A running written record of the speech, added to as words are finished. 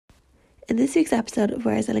In this week's episode of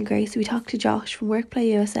Where's Ellen Grace, we talk to Josh from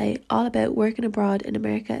Workplay USA all about working abroad in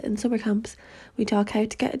America in summer camps. We talk how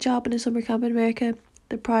to get a job in a summer camp in America,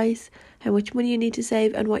 the price, how much money you need to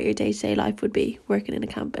save, and what your day-to-day life would be working in a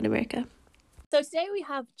camp in America. So today we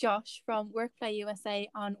have Josh from Workplay USA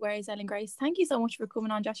on Where's Ellen Grace. Thank you so much for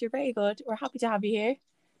coming on, Josh. You're very good. We're happy to have you here.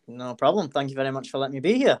 No problem. Thank you very much for letting me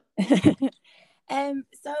be here. So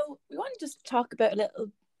we want to just talk about a little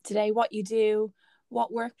today what you do, what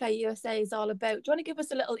Workplay USA is all about. Do you want to give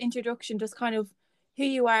us a little introduction, just kind of who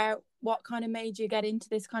you are, what kind of made you get into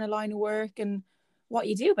this kind of line of work and what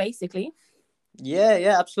you do basically?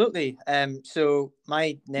 Yeah, absolutely. So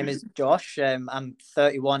my name is Josh. I'm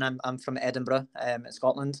 31. I'm from Edinburgh, in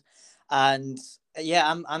Scotland, and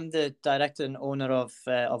I'm the director and owner of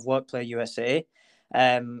Workplay USA.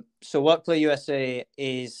 So Workplay USA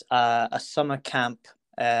is a summer camp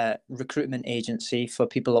recruitment agency for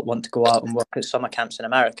people that want to go out and work at summer camps in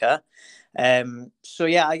America. I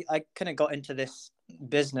kind of got into this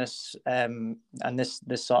business and this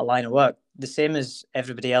sort of line of work the same as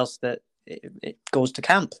everybody else that it goes to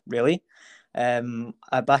camp, really.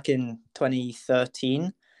 Back in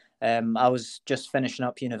 2013, I was just finishing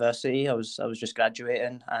up university. I was just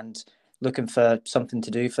graduating and looking for something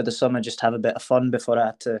to do for the summer, just have a bit of fun before I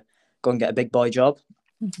had to go and get a big boy job.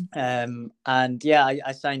 I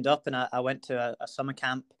signed up and I went to a summer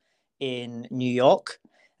camp in New York.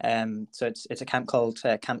 So it's a camp called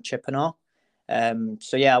Camp Chippewa. I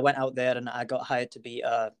went out there and I got hired to be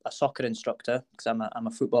a soccer instructor because I'm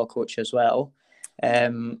a football coach as well.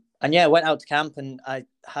 I went out to camp and I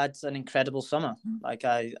had an incredible summer. Like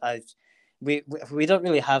we don't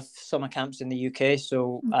really have summer camps in the UK,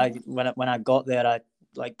 so when I got there, I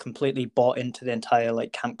like completely bought into the entire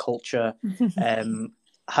like camp culture.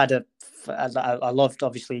 I loved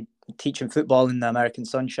obviously teaching football in the American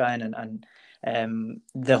sunshine and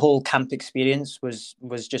the whole camp experience was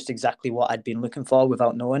just exactly what I'd been looking for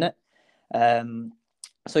without knowing it. Had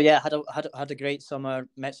a great summer,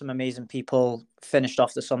 met some amazing people, finished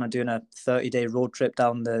off the summer doing a 30-day road trip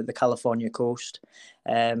down the California coast.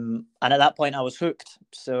 And at that point I was hooked.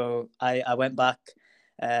 So I went back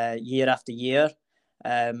year after year.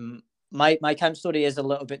 My camp story is a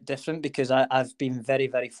little bit different because I've been very,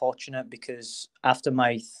 very fortunate because after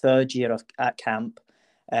my third year at camp,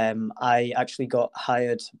 I actually got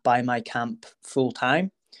hired by my camp full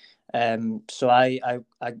time. So I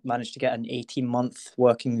managed to get an 18-month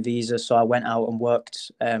working visa. So I went out and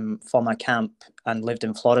worked for my camp and lived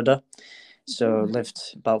in Florida. So lived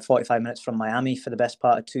about 45 minutes from Miami for the best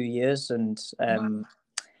part of 2 years. And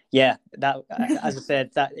that, as I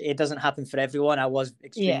said, that it doesn't happen for everyone. I was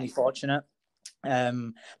extremely fortunate.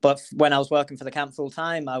 But when I was working for the camp full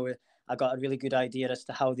time, I got a really good idea as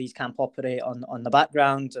to how these camp operate on the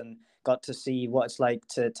background and got to see what it's like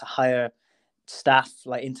to hire staff,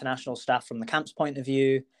 like international staff from the camp's point of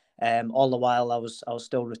view. All the while I was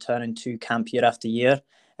still returning to camp year after year,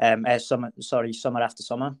 summer after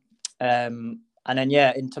summer.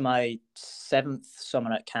 Into my 7th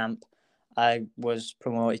summer at camp, I was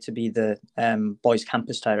promoted to be the boys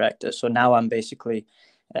campus director. So now I'm basically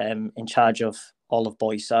in charge of all of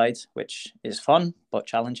boys' side, which is fun but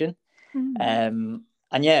challenging.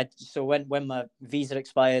 So when my visa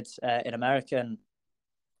expired in America and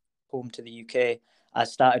home to the UK, I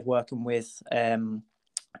started working with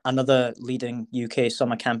another leading UK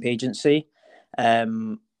summer camp agency.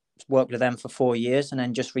 Worked with them for 4 years, and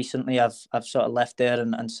then just recently I've sort of left there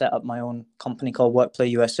and set up my own company called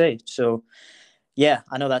Workplay USA. So yeah,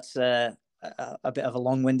 I know that's a bit of a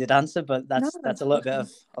long-winded answer, but that's a little bit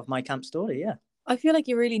of my camp story. Yeah, I feel like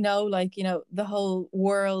you really know, like, you know, the whole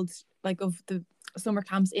world, like, of the summer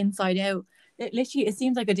camps inside out. It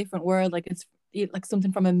seems like a different world, like it's like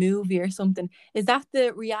something from a movie or something. Is that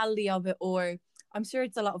the reality of it? Or I'm sure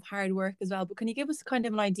it's a lot of hard work as well, but can you give us kind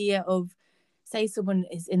of an idea of, say someone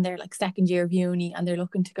is in their like second year of uni and they're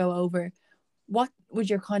looking to go over, what's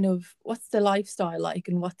the lifestyle like,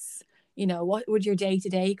 and what would your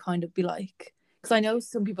day-to-day kind of be like? Because I know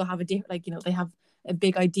some people have they have a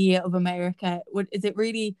big idea of America. Is it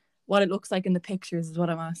really what it looks like in the pictures is what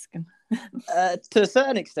I'm asking. To a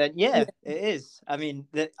certain extent, yeah, it is. I mean,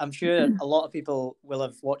 I'm sure a lot of people will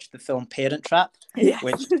have watched the film Parent Trap,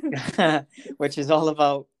 which which is all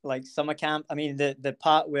about like summer camp. I mean, the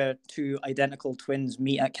part where two identical twins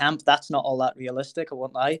meet at camp, that's not all that realistic, I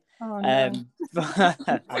won't lie. Oh, no.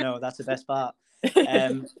 I know, that's the best part.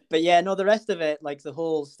 But yeah, no, the rest of it, like the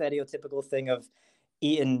whole stereotypical thing of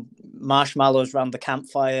eating marshmallows around the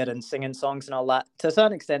campfire and singing songs and all that, to a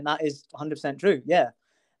certain extent, that is 100% true. Yeah.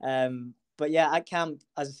 But yeah, at camp,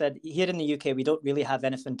 as I said, here in the UK, we don't really have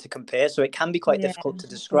anything to compare, so it can be quite difficult to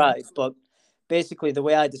describe. But basically, the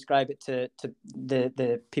way I describe it to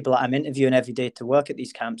the people that I'm interviewing every day to work at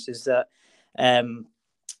these camps is that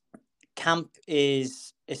camp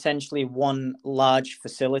is essentially one large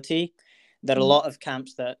facility. There are a lot of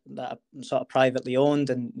camps that are sort of privately owned,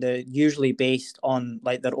 and they're usually based on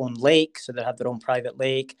like their own lake, so they have their own private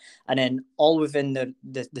lake. And then all within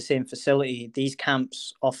the same facility, these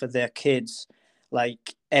camps offer their kids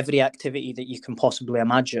like every activity that you can possibly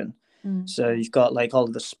imagine. So you've got like all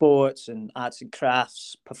of the sports and arts and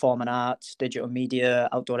crafts, performing arts, digital media,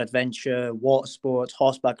 outdoor adventure, water sports,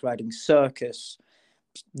 horseback riding, circus.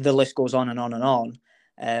 The list goes on and on and on.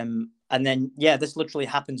 And then, yeah, this literally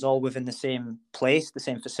happens all within the same place, the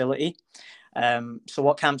same facility. So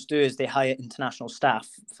what camps do is they hire international staff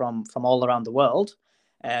from all around the world.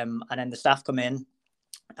 And then the staff come in,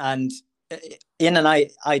 and in an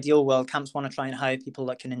ideal world, camps want to try and hire people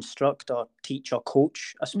that can instruct or teach or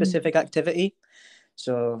coach a specific activity.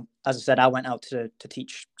 So as I said, I went out to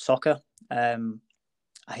teach soccer. I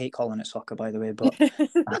hate calling it soccer, by the way, but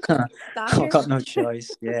I've got no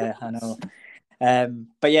choice. Yeah, I know.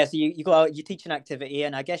 But yeah, so you go out, you teach an activity,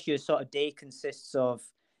 and I guess your sort of day consists of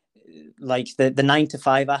like the 9 to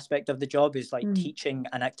 5 aspect of the job is like teaching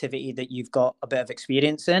an activity that you've got a bit of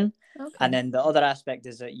experience in. And then the other aspect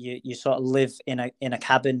is that you sort of live in a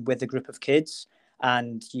cabin with a group of kids,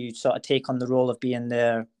 and you sort of take on the role of being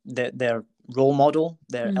their role model,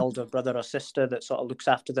 their elder brother or sister that sort of looks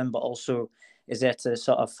after them, but also is there to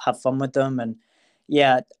sort of have fun with them. And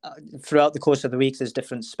yeah, throughout the course of the week, there's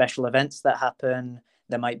different special events that happen.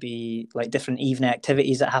 There might be like different evening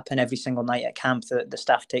activities that happen every single night at camp that the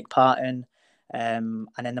staff take part in. And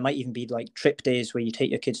then there might even be like trip days where you take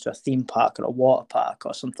your kids to a theme park or a water park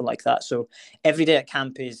or something like that. So every day at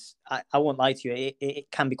camp is, I won't lie to you,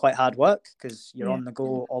 it can be quite hard work because you're on the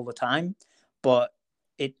go all the time. But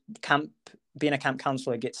being a camp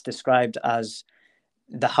counselor gets described as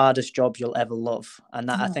the hardest job you'll ever love. And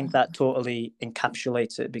that I think that totally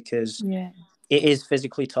encapsulates it, because it is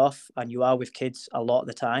physically tough and you are with kids a lot of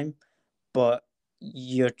the time, but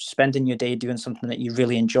you're spending your day doing something that you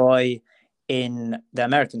really enjoy in the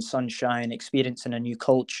American sunshine, experiencing a new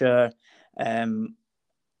culture. And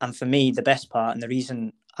for me, the best part, and the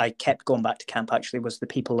reason I kept going back to camp actually, was the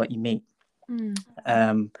people that you meet.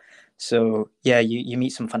 So yeah, you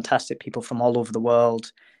meet some fantastic people from all over the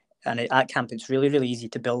world. And at camp, it's really, really easy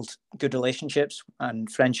to build good relationships and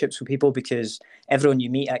friendships with people, because everyone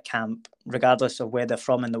you meet at camp, regardless of where they're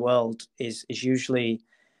from in the world, is usually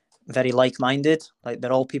very like-minded. Like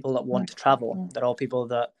they're all people that want to travel. They're all people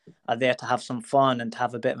that are there to have some fun and to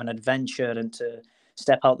have a bit of an adventure and to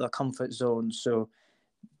step out their comfort zone. So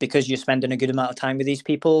because you're spending a good amount of time with these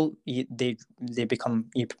people, you become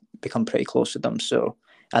pretty close to them. So,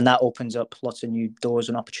 and that opens up lots of new doors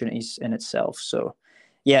and opportunities in itself. So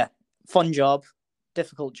yeah, fun job,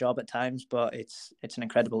 difficult job at times, but it's an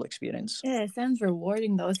incredible experience. Yeah, it sounds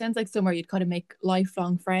rewarding though. It sounds like somewhere you'd kind of make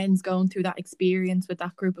lifelong friends going through that experience with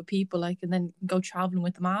that group of people, like, and then go traveling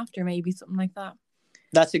with them after, maybe something like that.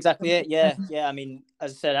 That's exactly it. Yeah. I mean,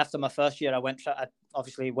 as I said, after my first year, I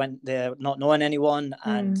obviously went there not knowing anyone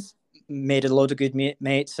and made a load of good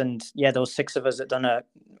mates. And yeah, there was 6 of us that done a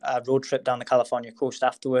road trip down the California coast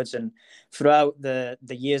afterwards. And throughout the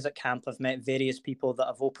years at camp, I've met various people that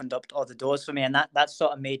have opened up other doors for me, and that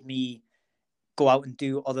sort of made me go out and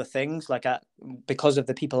do other things. Like because of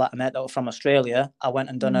the people that I met that were from Australia, I went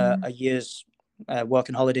and done a year's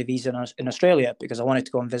working holiday visa in Australia because I wanted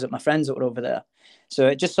to go and visit my friends that were over there. So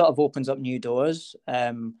it just sort of opens up new doors.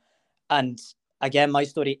 And again, my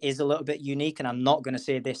story is a little bit unique, and I'm not going to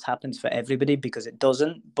say this happens for everybody because it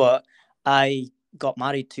doesn't. But I got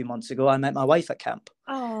married 2 months ago. I met my wife at camp.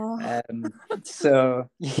 So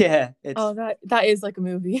yeah, that is like a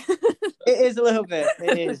movie. It is a little bit.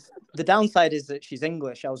 It is. The downside is that she's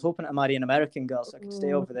English. I was hoping to marry an American girl so I could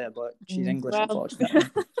stay over there, but she's English, unfortunately.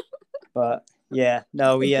 But yeah,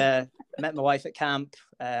 no, we met my wife at camp.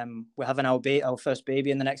 We're having our first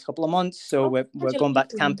baby in the next couple of months, so we're going back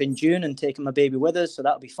to camp in June and taking my baby with us, so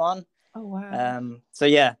that'll be fun. Oh wow. So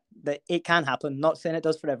yeah, it can happen. Not saying it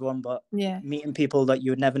does for everyone, but meeting people that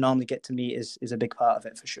you would never normally get to meet is a big part of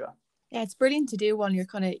it for sure. Yeah, it's brilliant to do when you're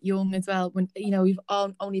kind of young as well. When you've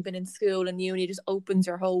only been in school and uni, it just opens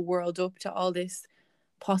your whole world up to all this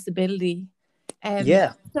possibility.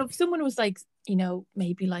 So if someone was like,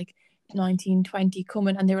 maybe like 19, 20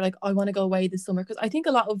 coming and they were like, I want to go away this summer, because I think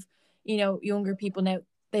a lot of younger people now,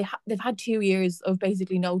 they've had 2 years of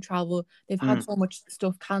basically no travel. They've had so much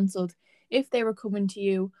stuff cancelled. If they were coming to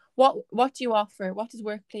you, what do you offer? What does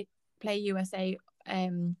Workplay USA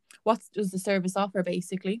what does the service offer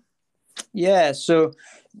basically? Yeah, so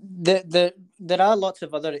there are lots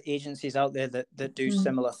of other agencies out there that do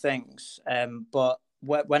similar things. But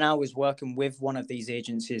when I was working with one of these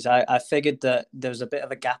agencies, I figured that there was a bit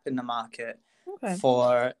of a gap in the market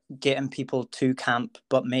for getting people to camp,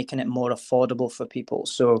 but making it more affordable for people.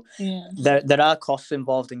 So there are costs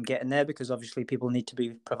involved in getting there, because obviously people need to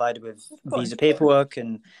be provided with visa paperwork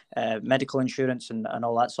and medical insurance and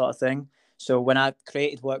all that sort of thing. So when I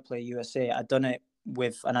created Workplay USA, I'd done it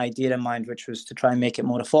with an idea in mind, which was to try and make it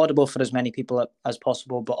more affordable for as many people as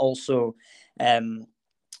possible, but also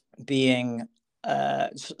being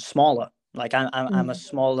smaller. Like I'm a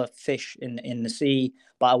smaller fish in the sea,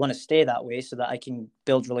 but I want to stay that way so that I can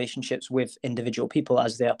build relationships with individual people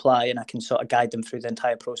as they apply, and I can sort of guide them through the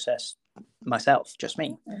entire process myself, just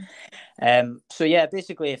me. So yeah,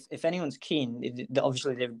 basically, if anyone's keen,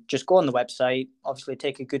 obviously they just go on the website, obviously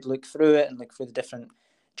take a good look through it and look through the different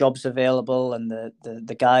jobs available and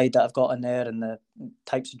the guide that I've got in there and the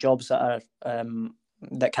types of jobs that are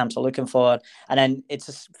that camps are looking for. And then it's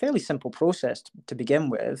a fairly simple process to begin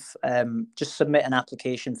with. Just submit an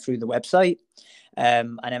application through the website.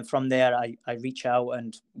 And then from there, I reach out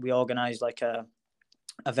and we organize like a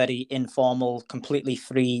very informal, completely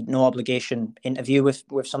free, no obligation interview with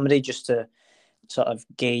somebody, just to sort of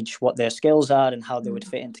gauge what their skills are and how they would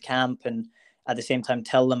fit into camp, and at the same time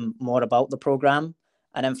tell them more about the program.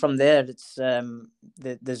 And then from there, it's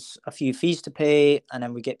there's a few fees to pay, and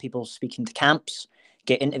then we get people speaking to camps,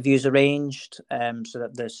 get interviews arranged, so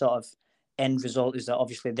that the sort of end result is that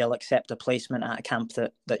obviously they'll accept a placement at a camp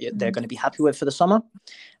that they're going to be happy with for the summer.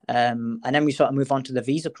 And then we sort of move on to the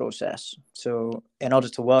visa process. So in order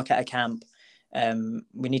to work at a camp,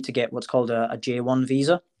 we need to get what's called a J1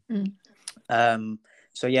 visa.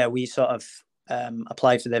 So yeah, we sort of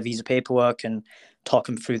apply for their visa paperwork and talk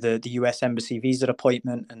them through the US Embassy visa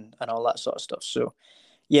appointment and all that sort of stuff. So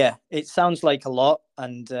yeah, it sounds like a lot,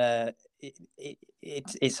 and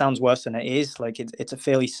it sounds worse than it is. Like it's a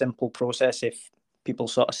fairly simple process if people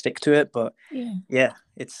sort of stick to it. But yeah,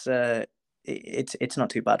 it's not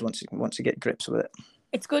too bad once you get grips with it.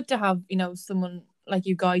 It's good to have, someone like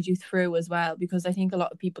you guide you through as well, because I think a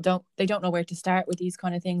lot of people don't know where to start with these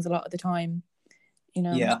kind of things a lot of the time.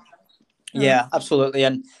 Yeah, absolutely.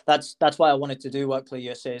 And that's why I wanted to do Workplay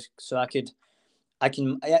USA, so I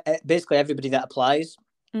can basically everybody that applies,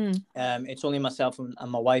 it's only myself and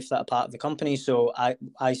my wife that are part of the company. So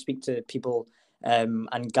I speak to people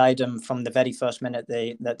and guide them from the very first minute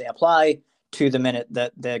they apply to the minute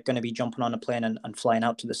that they're going to be jumping on a plane and flying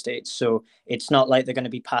out to the States. So it's not like they're going to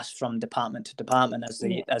be passed from department to department as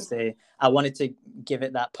they I wanted to give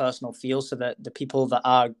it that personal feel, so that the people that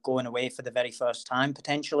are going away for the very first time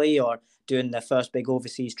potentially, or doing their first big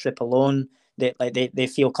overseas trip alone, they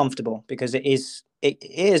feel comfortable, because it is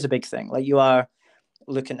a big thing. Like, you are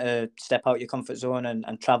looking to step out your comfort zone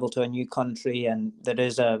and travel to a new country, and there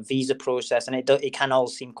is a visa process, and it can all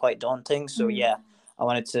seem quite daunting. So yeah, I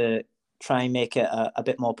wanted to try and make it a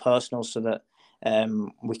bit more personal, so that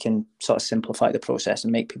we can sort of simplify the process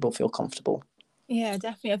and make people feel comfortable. Yeah,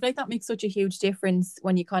 definitely. I feel like that makes such a huge difference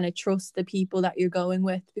when you kind of trust the people that you're going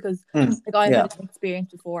with, because like I had an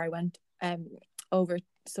experience before I went over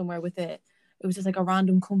somewhere with it. It was just like a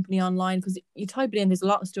random company online, because you type it in, there's a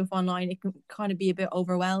lot of stuff online. It can kind of be a bit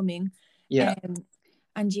overwhelming. Yeah.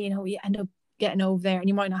 And you end up getting over there and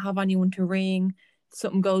you might not have anyone to ring.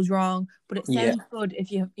 Something goes wrong, but it sounds good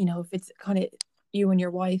if if it's kind of you and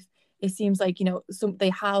your wife. It seems like they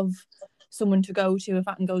have someone to go to if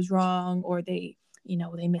anything goes wrong, or they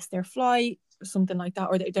miss their flight or something like that,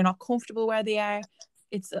 or they're not comfortable where they are.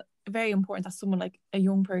 It's very important that someone, like a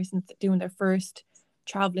young person doing their first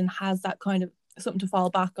traveling, has that kind of something to fall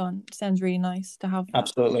back on. It sounds really nice to have that.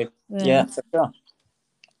 Absolutely. Yeah, for sure.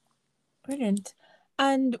 Brilliant.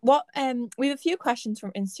 And what we have a few questions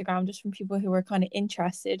from Instagram, just from people who are kind of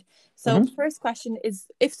interested. So first question is,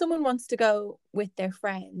 if someone wants to go with their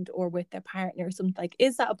friend or with their partner or something, like,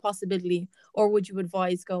 is that a possibility, or would you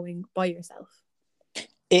advise going by yourself?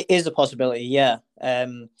 It is a possibility, yeah.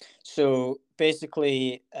 So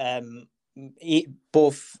basically,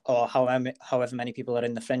 both, or however many people are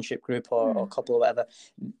in the friendship group or couple or whatever,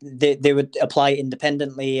 they would apply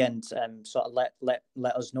independently and sort of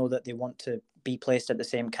let us know that they want to be placed at the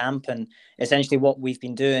same camp. And essentially what we've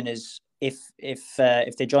been doing is, if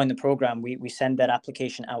they join the program, we send their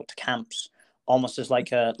application out to camps almost as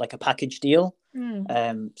like a package deal.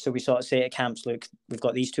 So we sort of say to camps, look, we've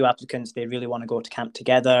got these two applicants, they really want to go to camp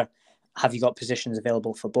together. Have you got positions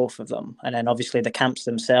available for both of them? And then obviously the camps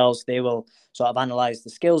themselves, they will sort of analyze the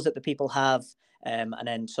skills that the people have, and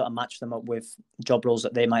then sort of match them up with job roles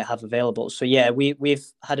that they might have available. So yeah, we've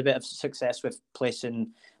had a bit of success with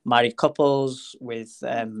placing married couples, with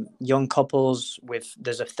young couples.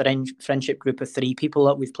 There's a friendship group of 3 people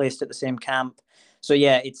that we've placed at the same camp. So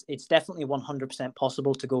yeah, it's definitely 100%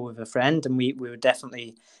 possible to go with a friend, and we would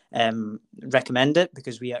definitely recommend it,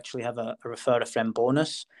 because we actually have a refer a friend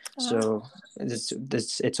bonus. So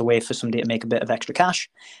it's a way for somebody to make a bit of extra cash.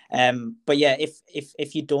 But yeah,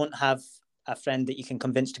 if you don't have a friend that you can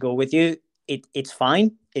convince to go with you, it's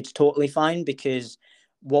fine. It's totally fine, because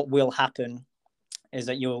what will happen is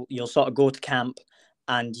that you'll sort of go to camp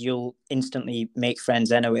and you'll instantly make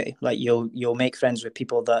friends anyway. Like you'll make friends with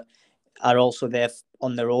people that are also there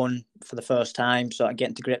on their own for the first time, sort of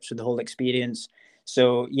getting to grips with the whole experience.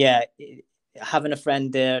 So yeah, having a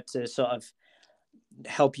friend there to sort of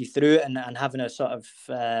help you through it, and having a sort of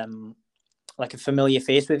like a familiar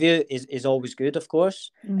face with you is always good, of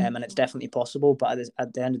course. And it's definitely possible. But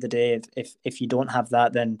at the end of the day, if you don't have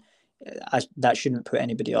that, then that shouldn't put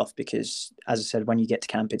anybody off, because as I said, when you get to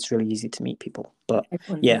camp, it's really easy to meet people. But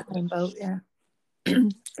yeah.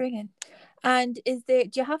 Brilliant. And do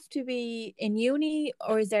you have to be in uni,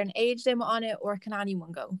 or is there an age limit on it, or can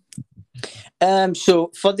anyone go?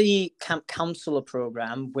 So for the camp counselor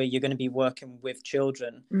program, where you're going to be working with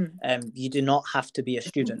children, you do not have to be a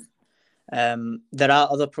student. There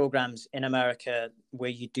are other programs in America where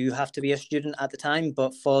you do have to be a student at the time,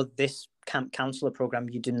 but for this camp counselor program,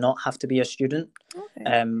 you do not have to be a student.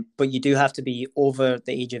 Okay. But you do have to be over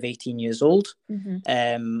the age of 18 years old,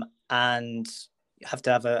 and you have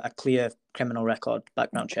to have a clear criminal record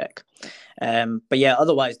background check. But yeah,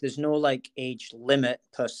 otherwise there's no like age limit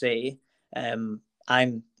per se.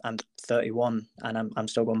 I'm 31 and I'm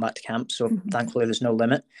still going back to camp, so thankfully there's no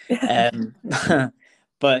limit.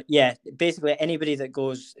 But yeah, basically anybody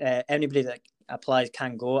that applies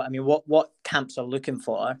can go. I mean, what camps are looking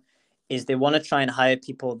for is they want to try and hire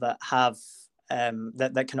people that have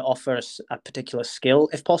that can offer us a particular skill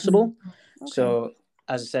if possible. Okay. So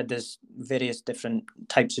as I said, there's various different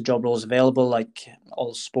types of job roles available, like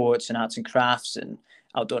all sports and arts and crafts and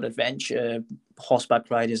outdoor adventure,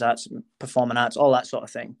 horseback riders, arts, performing arts, all that sort of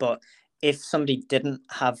thing. But if somebody didn't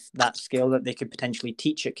have that skill that they could potentially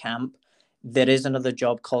teach at camp, there is another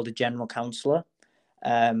job called a general counsellor,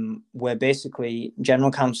 where basically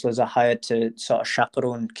general counsellors are hired to sort of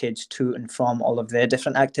chaperone kids to and from all of their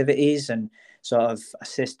different activities and sort of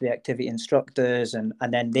assist the activity instructors, and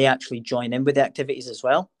then they actually join in with the activities as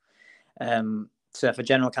well. So if a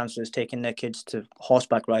general counsellor is taking their kids to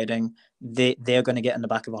horseback riding, they're going to get in the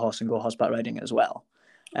back of a horse and go horseback riding as well.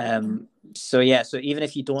 So even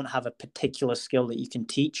if you don't have a particular skill that you can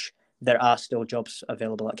teach, there are still jobs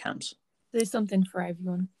available at camps. There's something for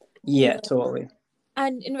everyone. Yeah, totally.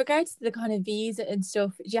 And in regards to the kind of visa and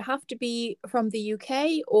stuff, do you have to be from the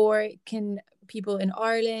UK, or can people in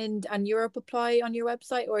Ireland and Europe apply on your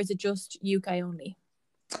website, or is it just UK only?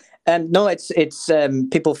 No, it's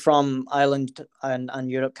people from Ireland and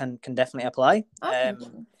Europe can definitely apply. Okay.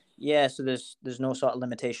 Yeah, so there's no sort of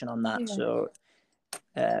limitation on that. Yeah. So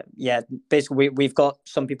basically we've got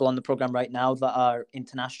some people on the program right now that are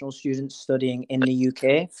international students studying in the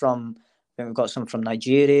UK. We've got some from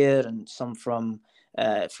Nigeria and some from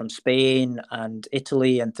Spain and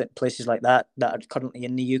Italy and places like that are currently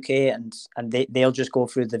in the UK, and they'll just go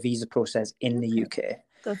through the visa process in the UK.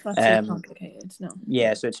 So it's not too complicated, no.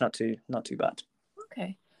 Yeah, so it's not too bad.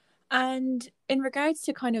 Okay. And in regards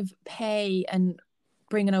to kind of pay and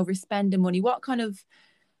bringing over spending money, do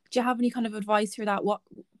you have any kind of advice for that? What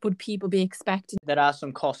would people be expecting? There are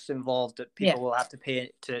some costs involved that people will have to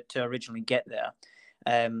pay to originally get there.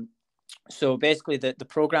 So basically the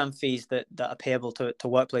program fees that are payable to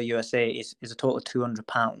Workplay USA is a total of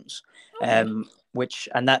 £200. Okay.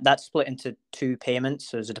 That's split into 2 payments.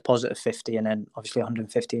 So there's a deposit of 50 and then obviously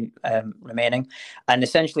 150 remaining. And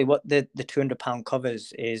essentially what the £200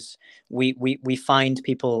 covers is we find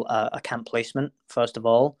people a camp placement first of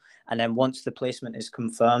all, and then once the placement is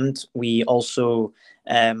confirmed, we also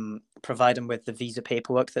provide them with the visa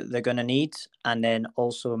paperwork that they're going to need, and then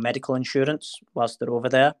also medical insurance whilst they're over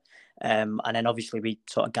there. And then obviously we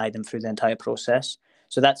sort of guide them through the entire process.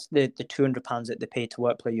 So that's the £200 that they pay to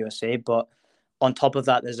Workplay USA. But on top of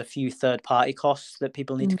that, there's a few third-party costs that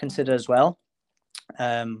people need to consider as well,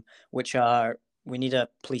 which are, we need a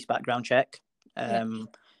police background check.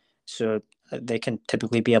 So they can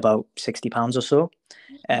typically be about £60 or so.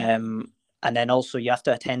 And then also you have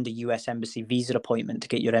to attend a US Embassy visa appointment to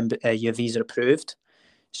get your visa approved.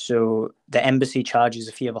 So the embassy charges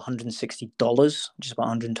a fee of $160, which is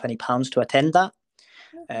about £120 to attend that.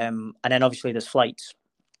 And then obviously there's flights.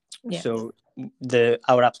 Yeah. So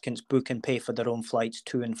our applicants book and pay for their own flights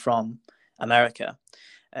to and from America.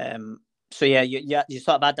 So yeah, you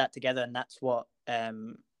sort of add that together, and that's what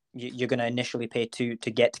you're going to initially pay to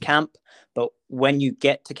get to camp. But when you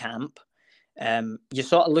get to camp, you're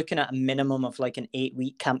sort of looking at a minimum of like an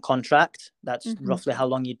 8-week camp contract. That's roughly how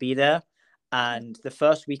long you'd be there. And the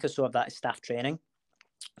first week or so of that is staff training.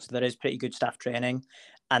 So there is pretty good staff training.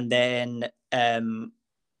 And then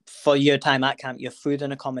for your time at camp, your food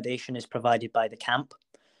and accommodation is provided by the camp.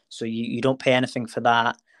 So you don't pay anything for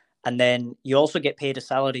that. And then you also get paid a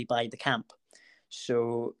salary by the camp.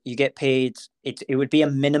 So you get paid, it would be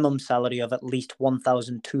a minimum salary of at least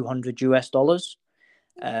 $1,200 US.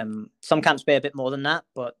 Some camps pay a bit more than that,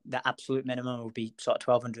 but the absolute minimum would be sort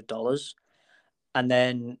of $1,200. And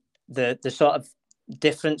then the sort of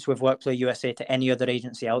difference with Workplay USA to any other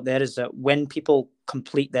agency out there is that when people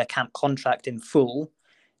complete their camp contract in full,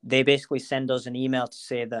 they basically send us an email to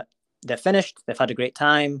say that they're finished, they've had a great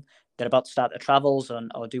time, they're about to start their travels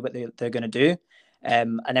or do what they're going to do.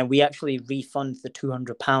 And then we actually refund the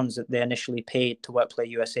 £200 that they initially paid to Workplay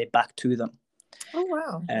USA back to them. Oh,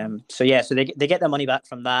 wow. So they get their money back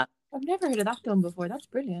from that. I've never heard of that done before. That's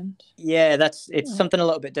brilliant. Yeah, it's something a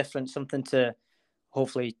little bit different, something to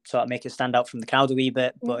hopefully sort of make it stand out from the crowd a wee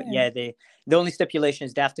bit. But the only stipulation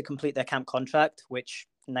is they have to complete their camp contract, which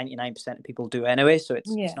 99% of people do anyway, so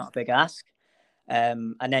it's not a big ask.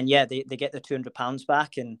 And then they get the £200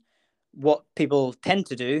 back. And what people tend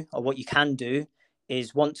to do, or what you can do,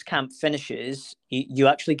 is once camp finishes, you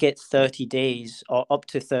actually get 30 days or up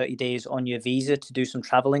to 30 days on your visa to do some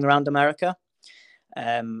traveling around America.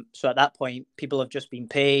 So at that point, people have just been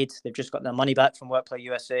paid, they've just got their money back from Workplay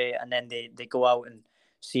USA, and then they go out and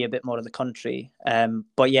see a bit more of the country.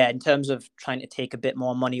 But yeah, in terms of trying to take a bit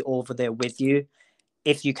more money over there with you,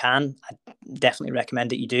 if you can, I definitely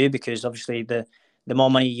recommend that you do, because obviously the more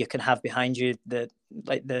money you can have behind you, the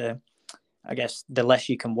less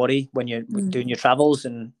you can worry when you're doing your travels,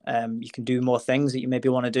 and you can do more things that you maybe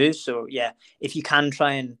want to do. So yeah, if you can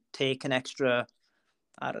try and take an extra,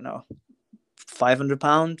 I don't know, £500,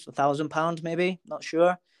 £1,000 maybe, not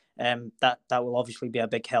sure. That will obviously be a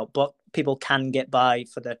big help. But people can get by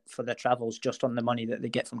for their travels just on the money that they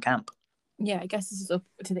get from camp. Yeah, I guess this is up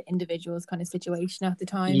to the individual's kind of situation at the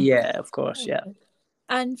time. Yeah, of course, yeah.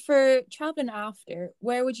 And for traveling after,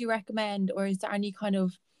 where would you recommend, or is there any kind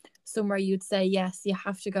of somewhere you'd say, yes, you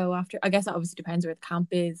have to go after? I guess that obviously depends where the camp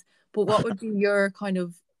is, but what would be your kind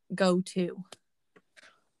of go-to?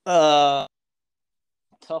 Tough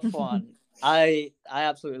one. I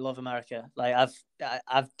absolutely love America. Like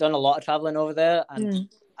I've done a lot of traveling over there, and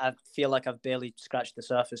I feel like I've barely scratched the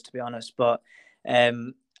surface, to be honest. But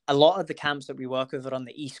a lot of the camps that we work with are on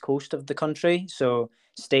the east coast of the country, so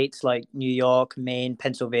states like New York, Maine,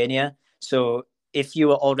 Pennsylvania. So if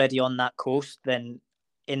you are already on that coast, then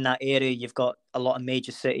in that area you've got a lot of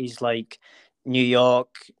major cities like New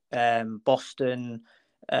York, Boston,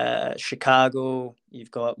 Chicago.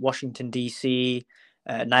 You've got Washington DC.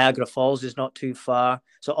 Niagara Falls is not too far.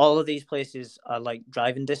 So all of these places are like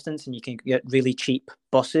driving distance, and you can get really cheap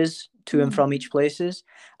buses to and from each places.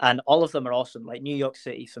 And all of them are awesome. Like New York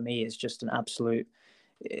City for me is just an absolute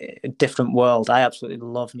different world. I absolutely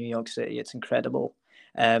love New York City. It's incredible.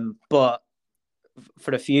 But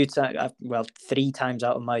for a few times, 3 times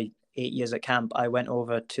out of my 8 years at camp, I went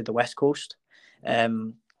over to the West Coast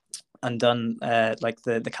and done like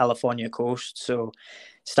the California coast. So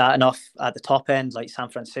starting off at the top end, like San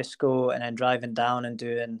Francisco, and then driving down and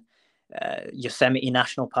doing Yosemite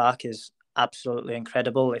National Park is absolutely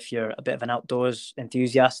incredible. If you're a bit of an outdoors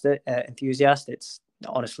enthusiast, it's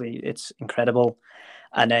incredible.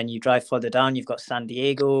 And then you drive further down, you've got San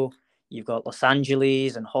Diego, you've got Los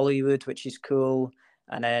Angeles and Hollywood, which is cool.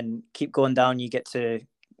 And then keep going down, you get to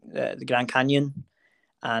the Grand Canyon,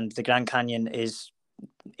 and the Grand Canyon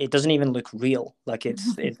it doesn't even look real. Like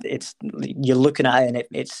it's you're looking at it and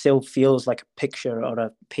it still feels like a picture or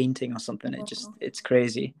a painting or something. It's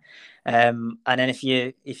crazy. And then if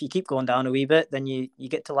you keep going down a wee bit, then you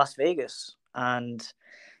get to Las Vegas. And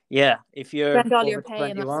yeah, if you're spend all your pay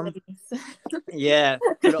 21, yeah,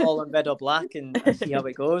 put it all on red or black and see how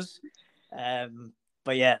it goes.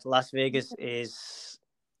 But yeah, Las Vegas is,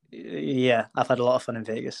 yeah, I've had a lot of fun in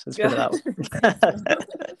Vegas. Let's put it that way.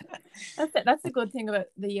 That's the good thing about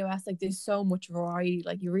the US. Like, there's so much variety.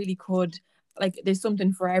 Like, you really could, like, there's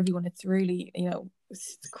something for everyone. It's really,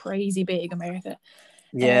 it's crazy big, America.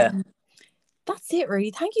 Yeah. That's it,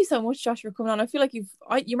 really. Thank you so much, Josh, for coming on. I feel like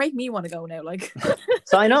you make me want to go now. Like,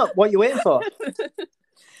 sign up. What are you waiting for?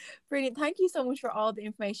 Brilliant. Thank you so much for all the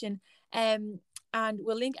information. And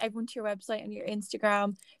we'll link everyone to your website and your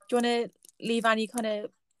Instagram. Do you want to leave any kind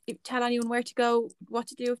of tell anyone where to go, what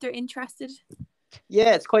to do if they're interested?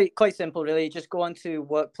 Yeah, it's quite simple, really. Just go on to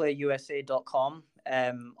workplayusa.com.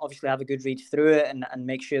 Obviously, have a good read through it and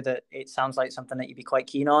make sure that it sounds like something that you'd be quite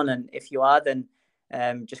keen on. And if you are, then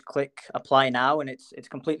just click apply now, and it's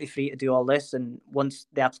completely free to do all this. And once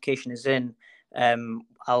the application is in,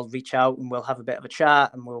 I'll reach out and we'll have a bit of a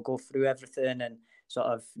chat and we'll go through everything and sort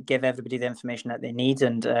of give everybody the information that they need,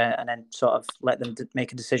 and then sort of let them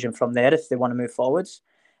make a decision from there if they want to move forwards.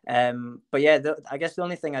 But yeah, I guess the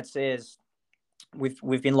only thing I'd say is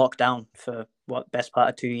we've been locked down for best part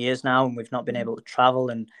of 2 years now, and we've not been able to travel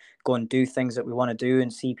and go and do things that we want to do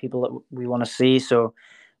and see people that we want to see. So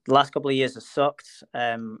the last couple of years have sucked.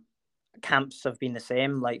 Camps have been the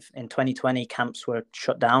same. Like in 2020, camps were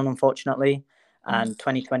shut down, unfortunately, and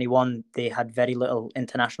 2021 they had very little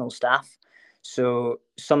international staff. So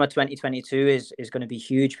summer 2022 is going to be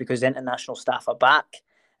huge because international staff are back.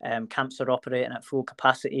 Camps are operating at full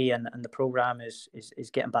capacity, and the program is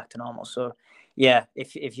getting back to normal. So yeah,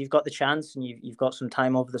 if you've got the chance and you've got some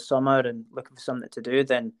time over the summer and looking for something to do,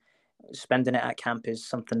 then spending it at camp is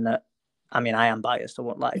something that, I mean, I am biased, I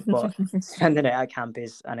won't lie, but spending it at camp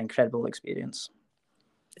is an incredible experience.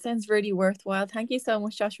 It sounds really worthwhile. Thank you so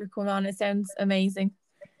much, Josh, for coming on. It sounds amazing.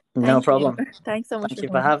 No problem. Thanks so much. Thank you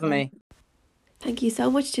for having me. Thank you so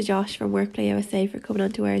much to Josh from Workplay USA for coming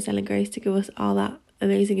on to Where is Ellen Grace to give us all that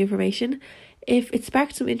amazing information. If it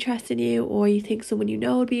sparked some interest in you, or you think someone you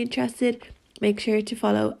know would be interested, make sure to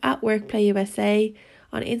follow at Workplay USA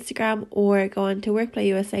on Instagram, or go on to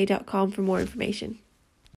workplayusa.com for more information.